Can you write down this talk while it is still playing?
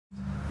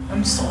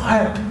I'm so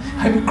happy.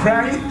 I'm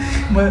crying,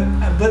 but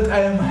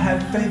I am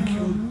happy. Thank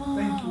you.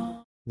 Thank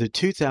you. The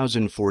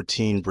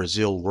 2014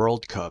 Brazil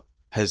World Cup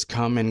has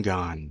come and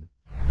gone,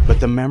 but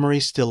the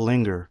memories still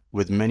linger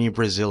with many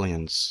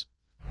Brazilians.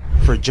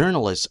 For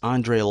journalist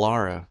Andre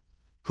Lara,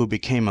 who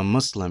became a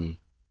Muslim,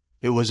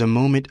 it was a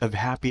moment of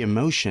happy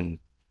emotion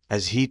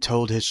as he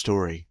told his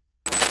story.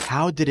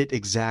 How did it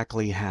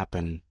exactly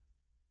happen?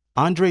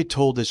 Andre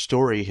told the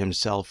story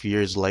himself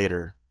years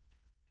later.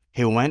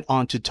 He went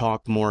on to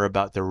talk more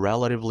about the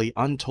relatively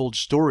untold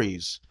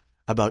stories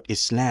about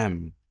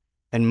Islam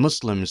and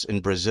Muslims in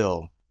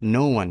Brazil.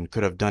 No one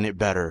could have done it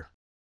better.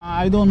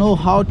 I don't know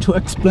how to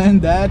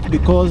explain that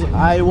because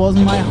I was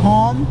in my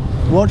home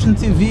watching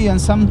TV and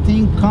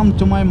something come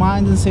to my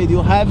mind and said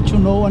you have to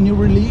know a new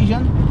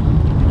religion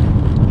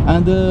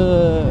and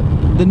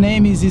the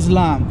name is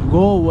Islam.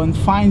 Go and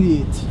find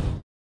it.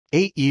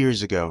 8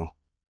 years ago,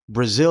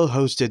 Brazil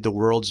hosted the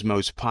world's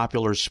most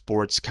popular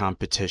sports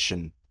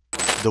competition,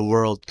 the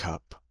World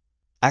Cup.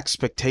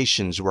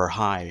 Expectations were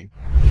high.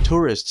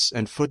 Tourists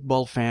and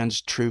football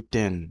fans trooped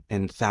in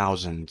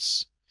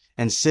thousands,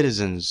 and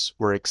citizens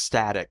were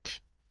ecstatic,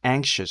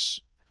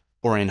 anxious,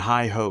 or in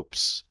high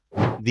hopes.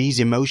 These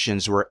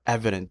emotions were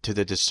evident to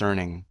the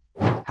discerning.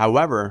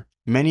 However,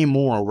 many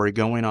more were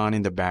going on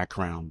in the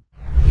background.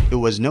 It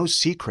was no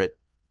secret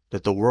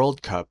that the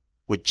World Cup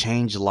would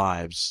change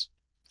lives,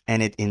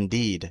 and it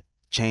indeed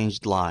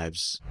changed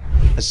lives.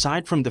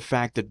 Aside from the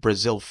fact that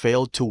Brazil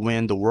failed to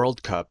win the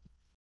World Cup,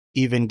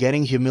 even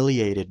getting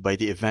humiliated by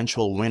the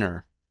eventual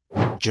winner,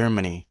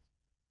 Germany,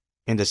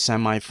 in the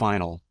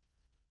semi-final.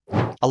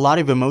 A lot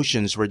of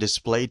emotions were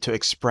displayed to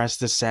express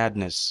the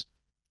sadness,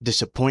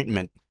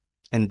 disappointment,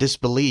 and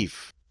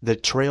disbelief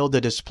that trailed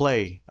the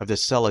display of the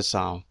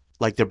Seleção,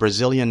 like the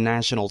Brazilian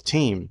national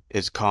team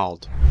is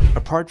called.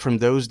 Apart from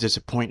those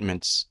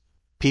disappointments,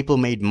 people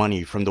made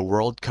money from the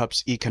World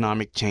Cup's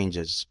economic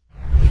changes.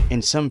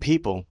 In some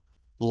people,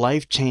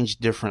 life changed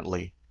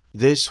differently.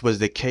 This was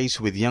the case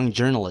with young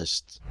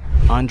journalist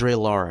Andre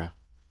Lara.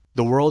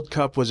 The World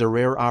Cup was a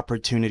rare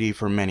opportunity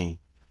for many,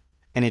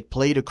 and it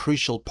played a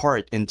crucial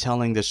part in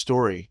telling the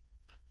story.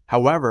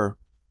 However,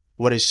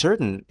 what is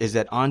certain is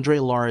that Andre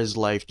Lara's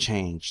life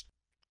changed.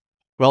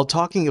 While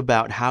talking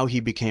about how he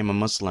became a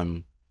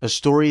Muslim, a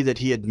story that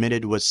he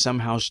admitted was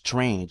somehow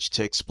strange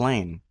to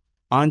explain,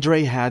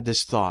 Andre had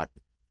this thought,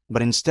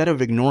 but instead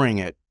of ignoring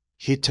it,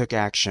 he took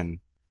action.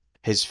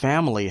 His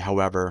family,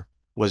 however,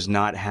 was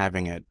not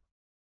having it.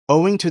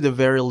 Owing to the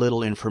very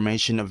little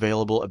information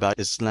available about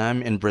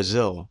Islam in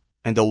Brazil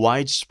and the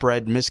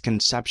widespread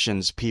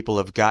misconceptions people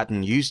have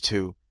gotten used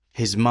to,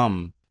 his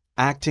mum,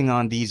 acting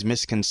on these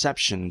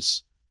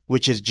misconceptions,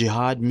 which is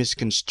jihad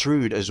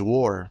misconstrued as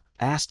war,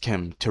 asked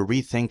him to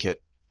rethink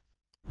it.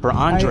 For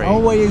Andre,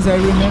 I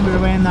remember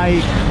when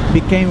I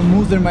became a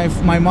Muslim,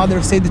 my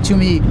mother said to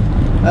me,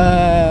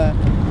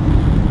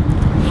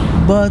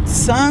 but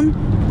son,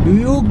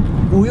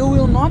 we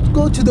will not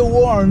go to the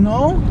war,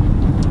 no?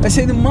 I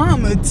said,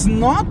 Mom, it's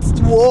not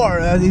war.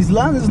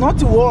 Islam is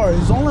not war.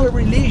 It's only a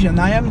religion.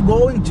 I am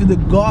going to the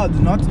God,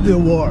 not to the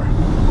war.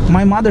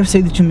 My mother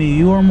said to me,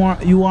 you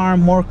are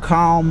more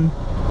calm.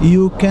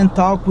 You can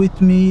talk with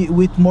me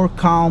with more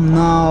calm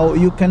now.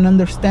 You can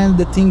understand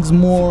the things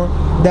more.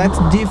 That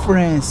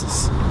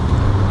differences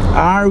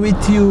are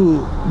with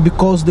you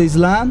because the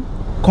Islam.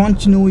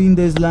 Continue in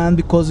the Islam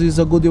because it's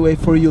a good way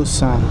for you,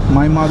 son.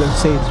 My mother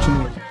said to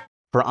me.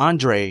 For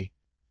Andre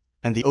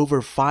and the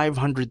over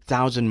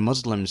 500,000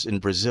 Muslims in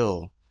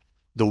Brazil,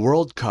 the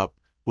World Cup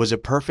was a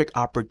perfect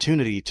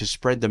opportunity to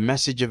spread the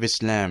message of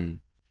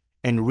Islam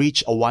and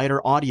reach a wider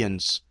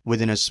audience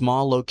within a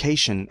small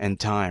location and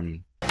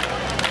time.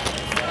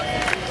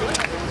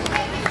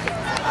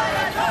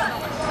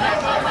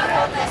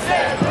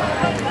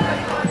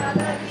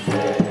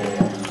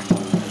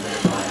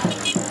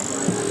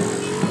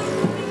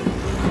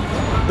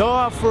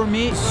 Doha for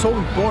me is so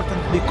important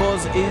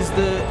because it's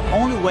the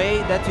only way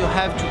that you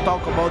have to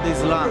talk about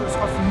Islam.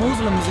 Of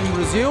Muslims in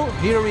Brazil,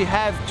 here we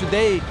have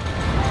today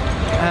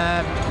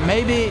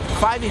maybe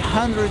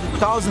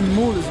 500,000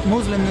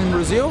 Muslims in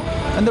Brazil,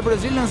 and the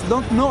Brazilians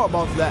don't know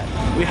about that.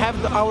 We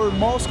have our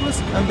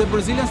mosques and the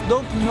Brazilians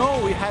don't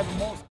know we have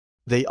mosques.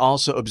 They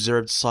also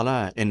observed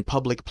Salah in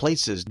public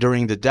places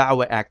during the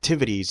Da'wah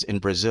activities in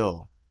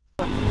Brazil.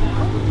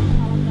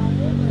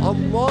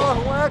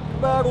 Allahu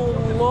Akbar,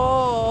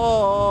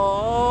 Allahu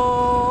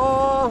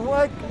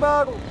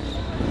Akbar,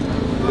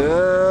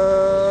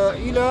 La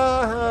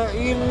ilaha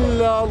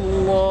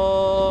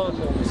illallah.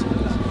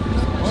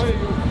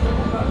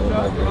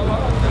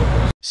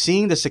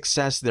 Seeing the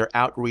success their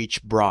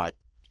outreach brought,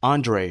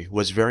 Andre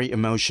was very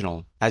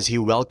emotional as he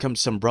welcomed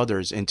some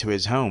brothers into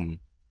his home,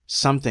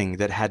 something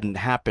that hadn't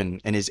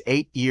happened in his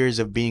 8 years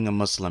of being a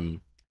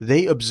Muslim.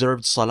 They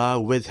observed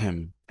Salah with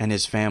him and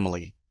his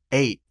family,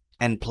 ate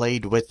and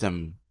played with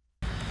them.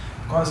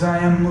 Because I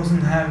am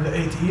Muslim have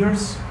 8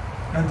 years,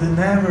 and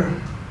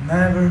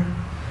never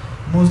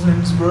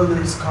Muslims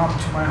brothers come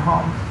to my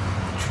home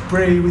to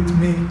pray with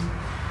me.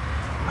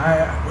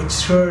 which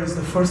sure is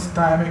the first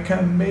time I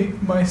can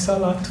make my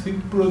salat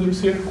with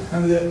brothers here.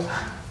 And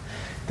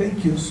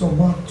thank you so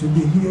much to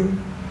be here.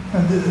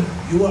 And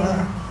you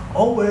are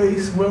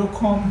always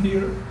welcome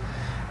here.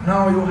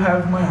 Now you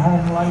have my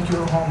home like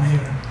your home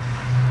here.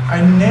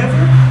 I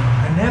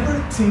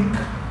never think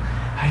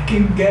I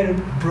can get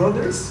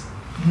brothers,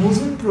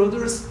 Muslim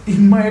brothers,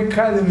 in my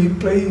academy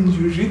playing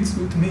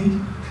jiu-jitsu with me,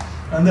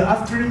 and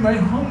after in my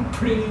home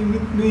praying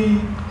with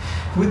me,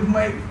 with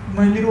my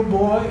little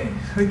boy,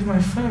 with my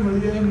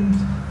family, and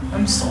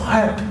I'm so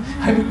happy.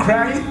 I'm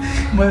crying,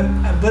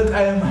 but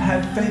I am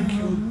happy. Thank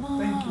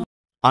you.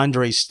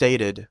 Andre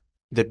stated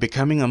that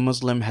becoming a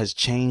Muslim has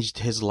changed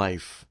his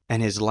life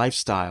and his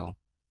lifestyle.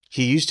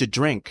 He used to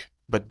drink,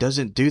 but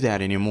doesn't do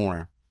that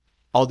anymore.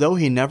 Although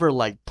he never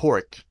liked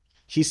pork,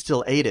 he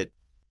still ate it,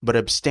 but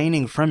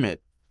abstaining from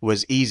it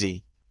was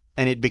easy,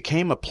 and it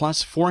became a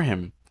plus for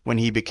him when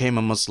he became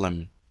a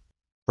Muslim.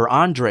 For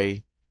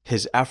Andre,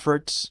 his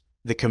efforts,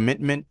 the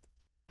commitment,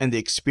 and the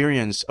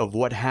experience of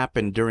what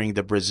happened during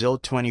the Brazil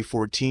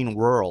 2014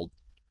 World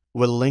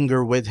will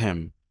linger with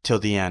him till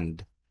the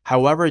end,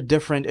 however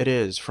different it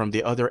is from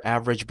the other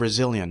average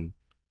Brazilian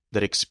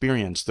that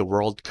experienced the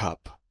World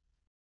Cup.